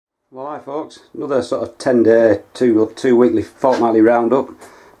Well, hi folks, another sort of 10-day, two weekly fortnightly roundup.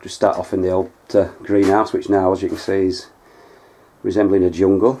 Just start off in the old greenhouse, which now, as you can see, is resembling a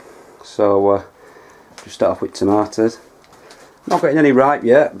jungle. So just start off with tomatoes. Not getting any ripe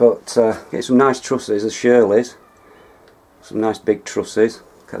yet, but get some nice trusses as Shirley's. Some nice big trusses.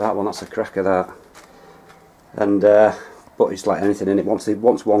 Look at that one, that's a cracker, that. And but it's like anything in it. Once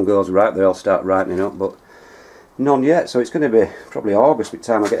one goes ripe, they all start ripening up. But none yet, so it's going to be probably August by the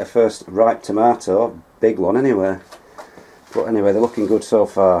time I get a first ripe tomato, big one anyway. But anyway, they're looking good so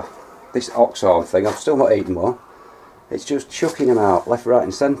far. This oxhorn thing, I've still not eaten one. It's just chucking them out, left, right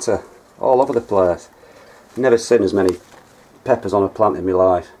and centre, all over the place. Never seen as many peppers on a plant in my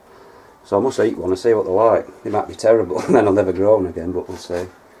life. So I must eat one and see what they're like. They might be terrible, and then I'll never grow them again, but we'll see.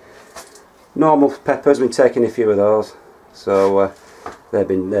 Normal peppers, been taking a few of those, so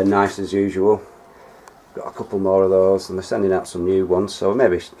they're nice as usual. Got a couple more of those, and they're sending out some new ones, so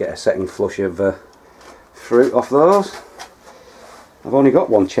maybe get a second flush of fruit off those. I've only got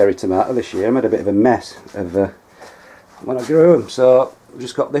one cherry tomato this year. I made a bit of a mess of when I grew them, so I've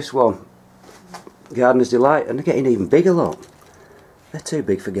just got this one, Gardener's Delight, and they're getting even bigger, look. They're too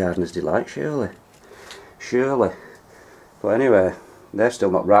big for Gardener's Delight, surely. But anyway, they're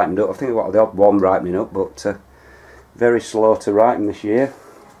still not ripened up. I think I've got the odd one ripening up, but very slow to ripen this year.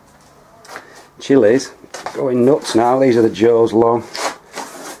 Chilies going nuts now. These are the Joe's long.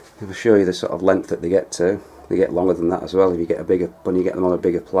 I'll show you the sort of length that they get to. They get longer than that as well if you get when you get them on a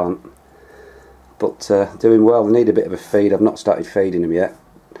bigger plant. But doing well. They need a bit of a feed. I've not started feeding them yet.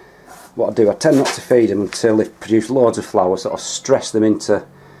 What I do, I tend not to feed them until they produce loads of flowers. Sort of stress them into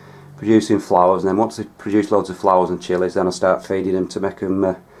producing flowers, and then once they produce loads of flowers and chilies, then I start feeding them to make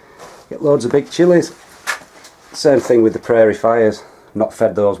them get loads of big chilies. Same thing with the prairie fires. Not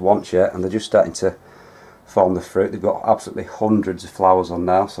fed those once yet, and they're just starting to form the fruit. They've got absolutely hundreds of flowers on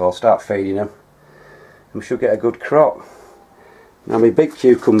now, so I'll start feeding them and we should get a good crop. Now my big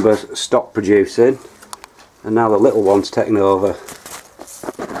cucumbers stopped producing, and now the little ones taking over.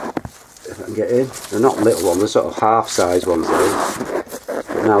 If I can get in, they're not little ones, they're sort of half size ones there.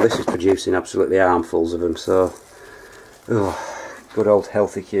 But now this is producing absolutely armfuls of them, so good old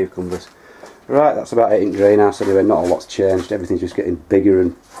healthy cucumbers. Right, that's about it in greenhouse anyway. Not a lot's changed, everything's just getting bigger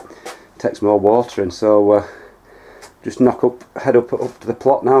and takes more watering, so just head up to the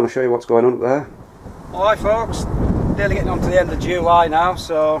plot now and I'll show you what's going on up there. Alright folks, nearly getting on to the end of July now,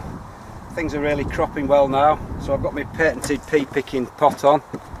 so things are really cropping well now. So I've got my patented pea picking pot on,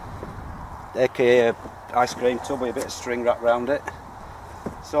 aka a ice cream tub with a bit of string wrapped around it.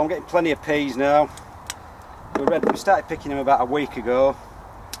 So I'm getting plenty of peas now. We started picking them about a week ago,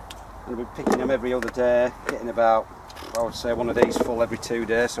 and we're picking them every other day, getting about, I would say, one of these full every 2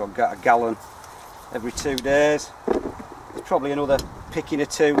 days, so I've got a gallon every 2 days. There's probably another picking or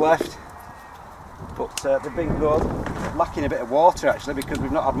two left, but they've been good. Lacking a bit of water actually because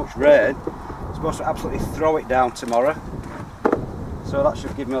we've not had much rain. I'm supposed to absolutely throw it down tomorrow, so that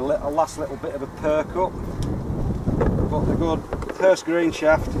should give me a last little bit of a perk up. But they're good. Hurst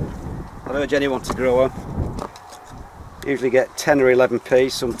Greenshaft, I'd urge anyone to grow them. Usually get 10 or 11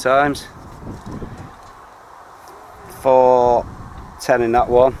 peas sometimes. 4, 10 in that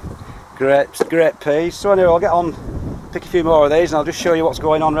one. Great peas. So anyway, I'll get on, pick a few more of these, and I'll just show you what's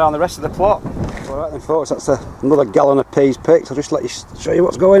going on around the rest of the plot. Alright then folks, that's another gallon of peas picked. I'll just show you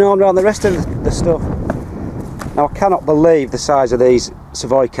what's going on around the rest of the stuff. Now I cannot believe the size of these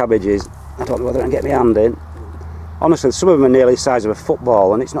Savoy cabbages. I don't know whether I can get my hand in. Honestly, some of them are nearly the size of a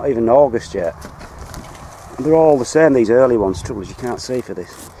football, and it's not even August yet. They're all the same, these early ones, trouble is you can't see for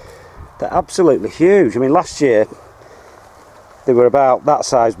this. They're absolutely huge. I mean, last year they were about that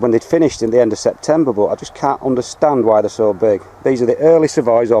size when they'd finished in the end of September, but I just can't understand why they're so big. These are the early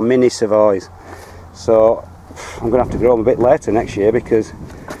Savoys or mini Savoys. So I'm going to have to grow them a bit later next year, because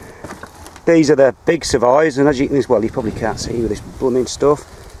these are the big Savoys, and as you can, well, you probably can't see with this blooming stuff,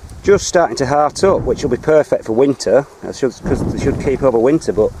 just starting to heart up, which will be perfect for winter, because they should keep over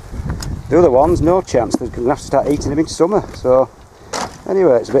winter, but the other ones, no chance. They're going to have to start eating them in summer. So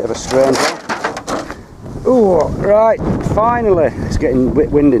anyway, it's a bit of a strange one. Oh, right, finally, it's getting a bit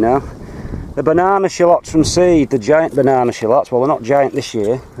windy now. The banana shallots from seed, the giant banana shallots, well, they're not giant this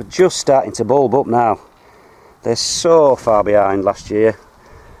year, they're just starting to bulb up now. They're so far behind last year.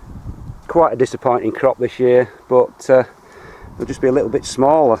 Quite a disappointing crop this year, but they'll just be a little bit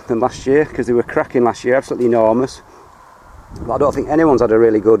smaller than last year, because they were cracking last year, absolutely enormous. But I don't think anyone's had a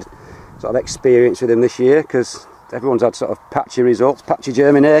really good sort of experience with them this year, because everyone's had sort of patchy results, patchy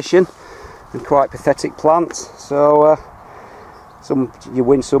germination, and quite pathetic plants. So you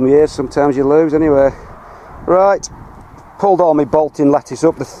win some years, sometimes you lose. Anyway, right, pulled all my bolting lettuce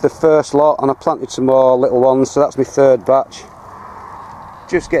up, the first lot, and I planted some more little ones, so that's my third batch.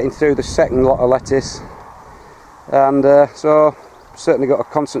 Just getting through the second lot of lettuce, and so certainly got a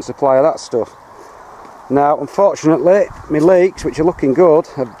constant supply of that stuff. Now unfortunately my leeks, which are looking good,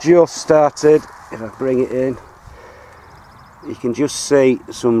 have just started. If I bring it in, you can just see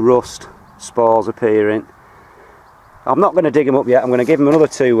some rust spores appearing. I'm not going to dig them up yet. I'm going to give them another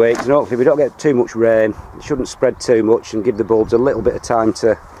 2 weeks, and hopefully we don't get too much rain, it shouldn't spread too much, and give the bulbs a little bit of time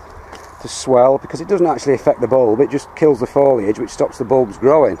to swell, because it doesn't actually affect the bulb, it just kills the foliage, which stops the bulbs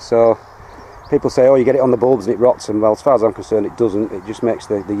growing. So people say, oh, you get it on the bulbs and it rots them. Well, as far as I'm concerned, it doesn't. It just makes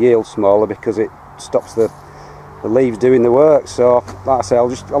the yield smaller, because it stops the leaves doing the work. So like I say,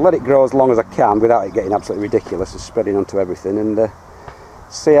 I'll let it grow as long as I can without it getting absolutely ridiculous and spreading onto everything, and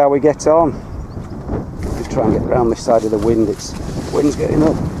see how we get on. Just try and get around this side of the wind. Wind's getting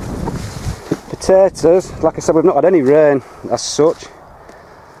up. Potatoes, like I said, we've not had any rain as such,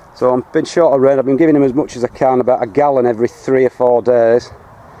 so I've been short of rain. I've been giving them as much as I can, about a gallon every 3 or 4 days.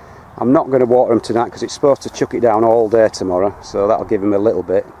 I'm not going to water them tonight because it's supposed to chuck it down all day tomorrow, so that'll give them a little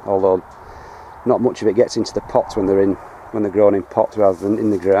bit, although not much of it gets into the pots when they're grown in pots rather than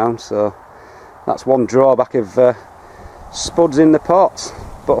in the ground. So that's one drawback of spuds in the pots,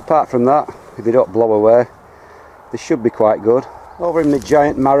 but apart from that, if they don't blow away, they should be quite good. Over in the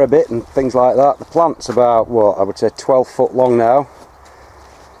giant marrow bit and things like that, the plant's about, what, I would say 12 foot long now,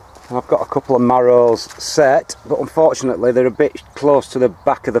 and I've got a couple of marrows set, but unfortunately they're a bit close to the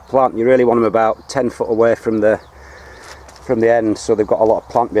back of the plant. You really want them about 10 foot away from the end, so they've got a lot of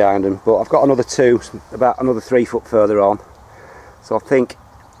plant behind them. But I've got another 2, about another 3 foot further on, so I think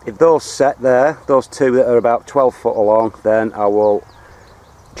if those set there, those 2 that are about 12 foot along, then I will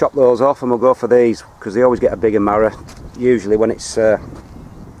chop those off and we'll go for these, because they always get a bigger marrow usually when it's got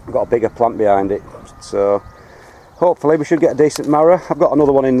a bigger plant behind it. So hopefully we should get a decent marrow. I've got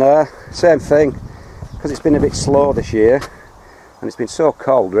another one in there, same thing, because it's been a bit slow this year and it's been so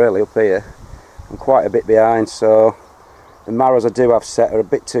cold really up here. I'm quite a bit behind, so the marrows I do have set are a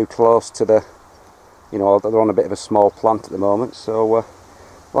bit too close to the, you know, they're on a bit of a small plant at the moment, so we'll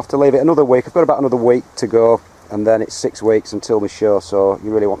have to leave it another week. I've got about another week to go, and then it's 6 weeks until we show, so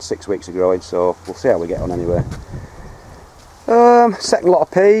you really want 6 weeks of growing, so we'll see how we get on anyway. Second lot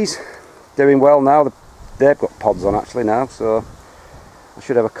of peas, doing well now. They've got pods on actually now, so I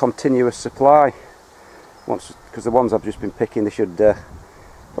should have a continuous supply. Because the ones I've just been picking, they should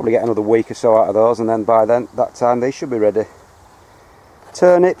probably get another week or so out of those, and then by that time they should be ready.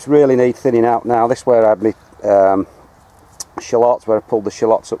 Turnips really need thinning out now. This is where I had my shallots, where I pulled the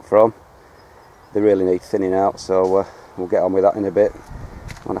shallots up from. They really need thinning out, so we'll get on with that in a bit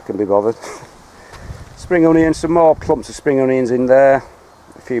when I can be bothered. Spring onions, some more clumps of spring onions in there,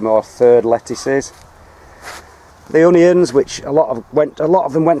 a few more third lettuces. The onions, which a lot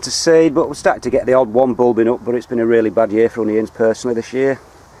of them went to seed, but we're starting to get the odd one bulbing up, but it's been a really bad year for onions personally this year.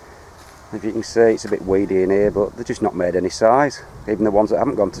 If you can see, it's a bit weedy in here, but they're just not made any size, even the ones that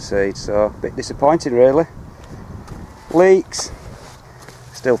haven't gone to seed, so a bit disappointing really. Leeks,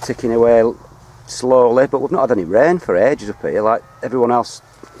 still ticking away slowly, but we've not had any rain for ages up here. Like everyone else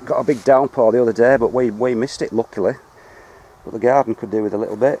got a big downpour the other day, but we missed it luckily. But the garden could do with a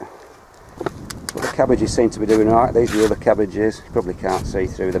little bit. But the cabbages seem to be doing alright. These are the other cabbages. You probably can't see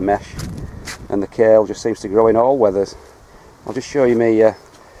through the mesh. And the kale just seems to grow in all weathers. I'll just show you my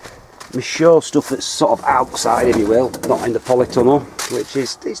show stuff that's sort of outside, if you will, not in the polytunnel, which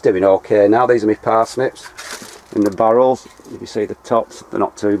is, it's doing okay now. These are my parsnips in the barrels. If you see the tops, they're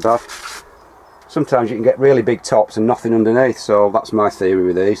not too bad. Sometimes you can get really big tops and nothing underneath, so that's my theory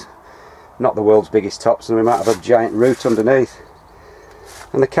with these. Not the world's biggest tops, and we might have a giant root underneath.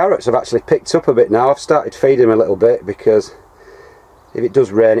 And the carrots have actually picked up a bit now. I've started feeding them a little bit, because if it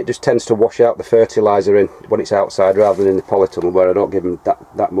does rain, it just tends to wash out the fertiliser when it's outside, rather than in the polytunnel where I don't give them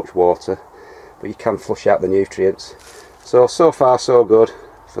that much water. But you can flush out the nutrients. So far so good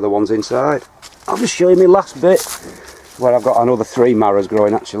for the ones inside. I'll just show you my last bit, where I've got another 3 marrows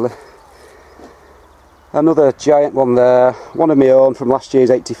growing actually. Another giant one there, one of my own from last year's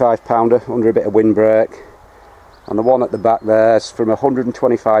 85 pounder under a bit of windbreak, and the one at the back there's from a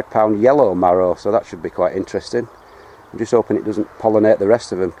 125 pound yellow marrow, so that should be quite interesting. I'm just hoping it doesn't pollinate the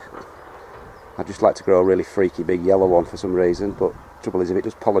rest of them. I'd just like to grow a really freaky big yellow one for some reason, but the trouble is if it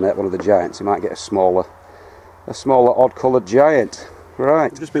does pollinate one of the giants, you might get a smaller odd coloured giant.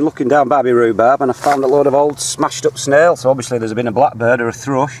 Right, I've just been looking down by my rhubarb and I found a load of old smashed up snails, so obviously there's been a blackbird or a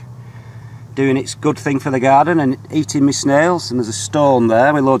thrush doing its good thing for the garden and eating my snails, and there's a stone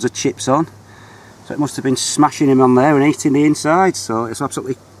there with loads of chips on, so it must have been smashing him on there and eating the inside, so it's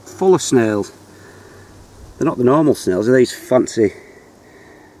absolutely full of snails. They're not the normal snails, they're these fancy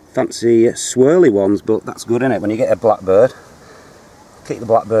swirly ones, but that's good, isn't it? When you get a blackbird, keep the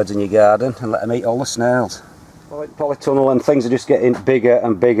blackbirds in your garden and let them eat all the snails. Polytunnel, and things are just getting bigger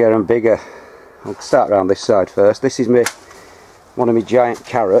and bigger and bigger. I'll start around this side first. This is one of my giant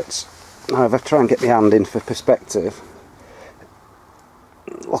carrots. Now if I try and get my hand in for perspective,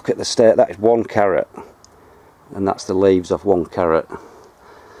 look at the state. That is one carrot, and that's the leaves of one carrot.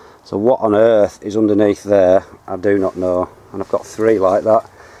 So what on earth is underneath there, I do not know. And I've got 3 like that.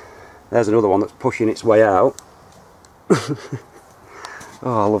 There's another one that's pushing its way out. Oh,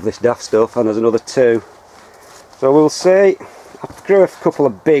 I love this daft stuff. And there's another 2. So we'll see. I grew a couple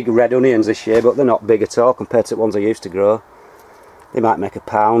of big red onions this year, but they're not big at all compared to the ones I used to grow. They might make a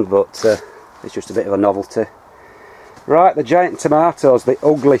pound, but it's just a bit of a novelty. Right, the giant tomatoes, the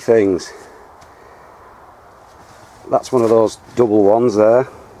ugly things. That's one of those double ones there.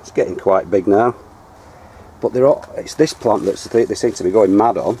 It's getting quite big now. But it's this plant that they seem to be going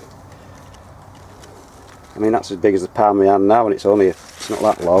mad on. I mean, that's as big as the palm of my hand now, and it's not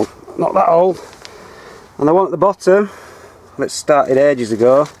that long, not that old. And the one at the bottom, that started ages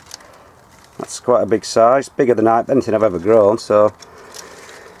ago, that's quite a big size, bigger than anything I've ever grown, so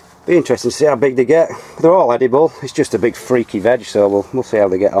be interesting to see how big they get. They're all edible, it's just a big freaky veg, so we'll see how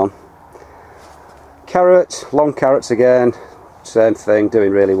they get on. Carrots, long carrots again, same thing, doing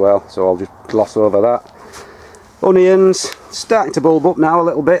really well, so I'll just gloss over that. Onions, starting to bulb up now a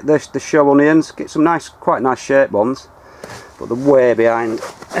little bit, the show onions, get some quite nice shaped ones, but they're way behind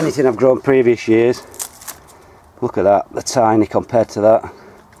anything I've grown previous years. Look at that, they're tiny compared to that.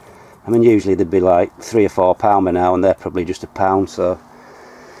 I mean, usually they'd be like £3 or £4 by now, and they're probably just £1, so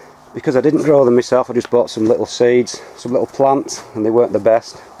because I didn't grow them myself, I just bought some little seeds, some little plants, and they weren't the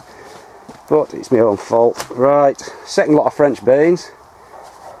best, but it's my own fault. Right, second lot of French beans,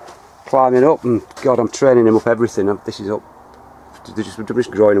 climbing up, and God, I'm training them up everything. This is up, they're just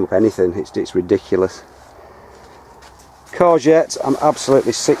growing them up anything, it's ridiculous. Courgettes, I'm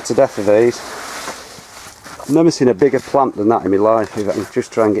absolutely sick to death of these. I've never seen a bigger plant than that in my life, if I can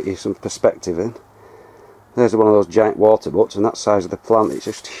just try and get you some perspective in. There's one of those giant water butts, and that size of the plant, it's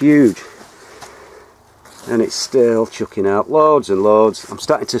just huge. And it's still chucking out loads and loads. I'm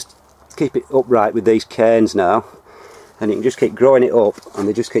starting to keep it upright with these canes now, and you can just keep growing it up, and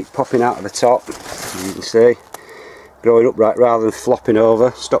they just keep popping out of the top, as you can see. Growing upright rather than flopping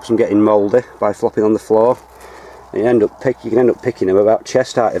over, stops them getting mouldy by flopping on the floor. And you can end up picking them about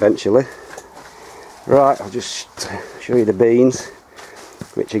chest height eventually. Right, I'll just show you the beans,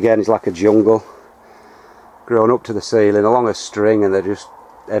 which again is like a jungle, grown up to the ceiling along a string, and they're just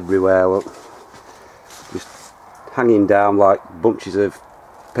everywhere, look, just hanging down like bunches of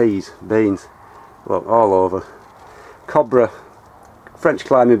beans, look, all over. Cobra, French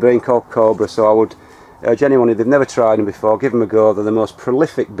climbing bean called Cobra, so I would urge anyone, if they've never tried them before, give them a go. They're the most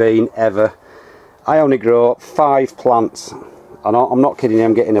prolific bean ever. I only grow 5 plants. And I'm not kidding you,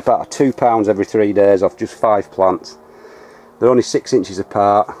 I'm getting about £2 every 3 days off just 5 plants. They're only 6 inches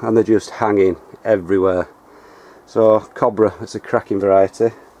apart, and they're just hanging everywhere. So Cobra, it's a cracking variety.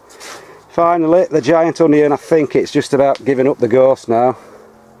 Finally, the giant onion, I think it's just about giving up the ghost now.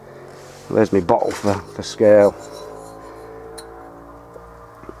 There's my bottle for scale.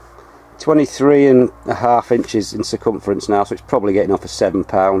 23.5 inches in circumference now, so it's probably getting off for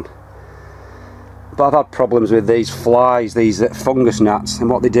 £7. But I've had problems with these flies, these fungus gnats, and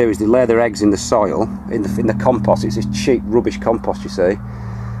what they do is they lay their eggs in the soil, in the compost. It's this cheap rubbish compost, you see,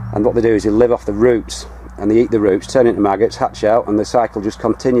 and what they do is they live off the roots, and they eat the roots, turn into maggots, hatch out, and the cycle just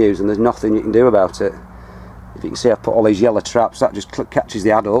continues, and there's nothing you can do about it. If you can see, I've put all these yellow traps, that just catches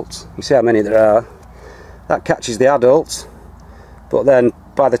the adults. You see how many there are? That catches the adults, but then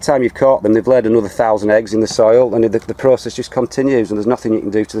by the time you've caught them, they've laid another 1,000 eggs in the soil, and the process just continues, and there's nothing you can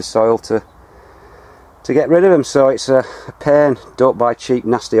do to the soil to get rid of them. So it's a pain. Don't buy cheap,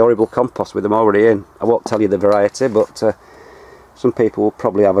 nasty, horrible compost with them already in. I won't tell you the variety, but some people will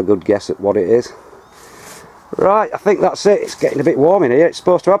probably have a good guess at what it is. Right, I think that's it. It's getting a bit warm in here. It's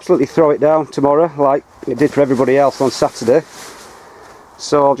supposed to absolutely throw it down tomorrow, like it did for everybody else on Saturday.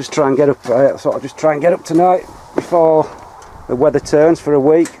 So I'll just try and get up. Tonight before the weather turns for a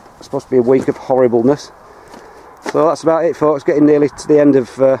week. It's supposed to be a week of horribleness. So that's about it, folks. Getting nearly to the end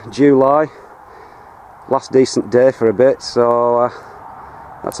of July. Last decent day for a bit, so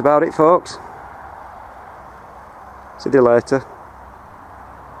that's about it, folks. See you later.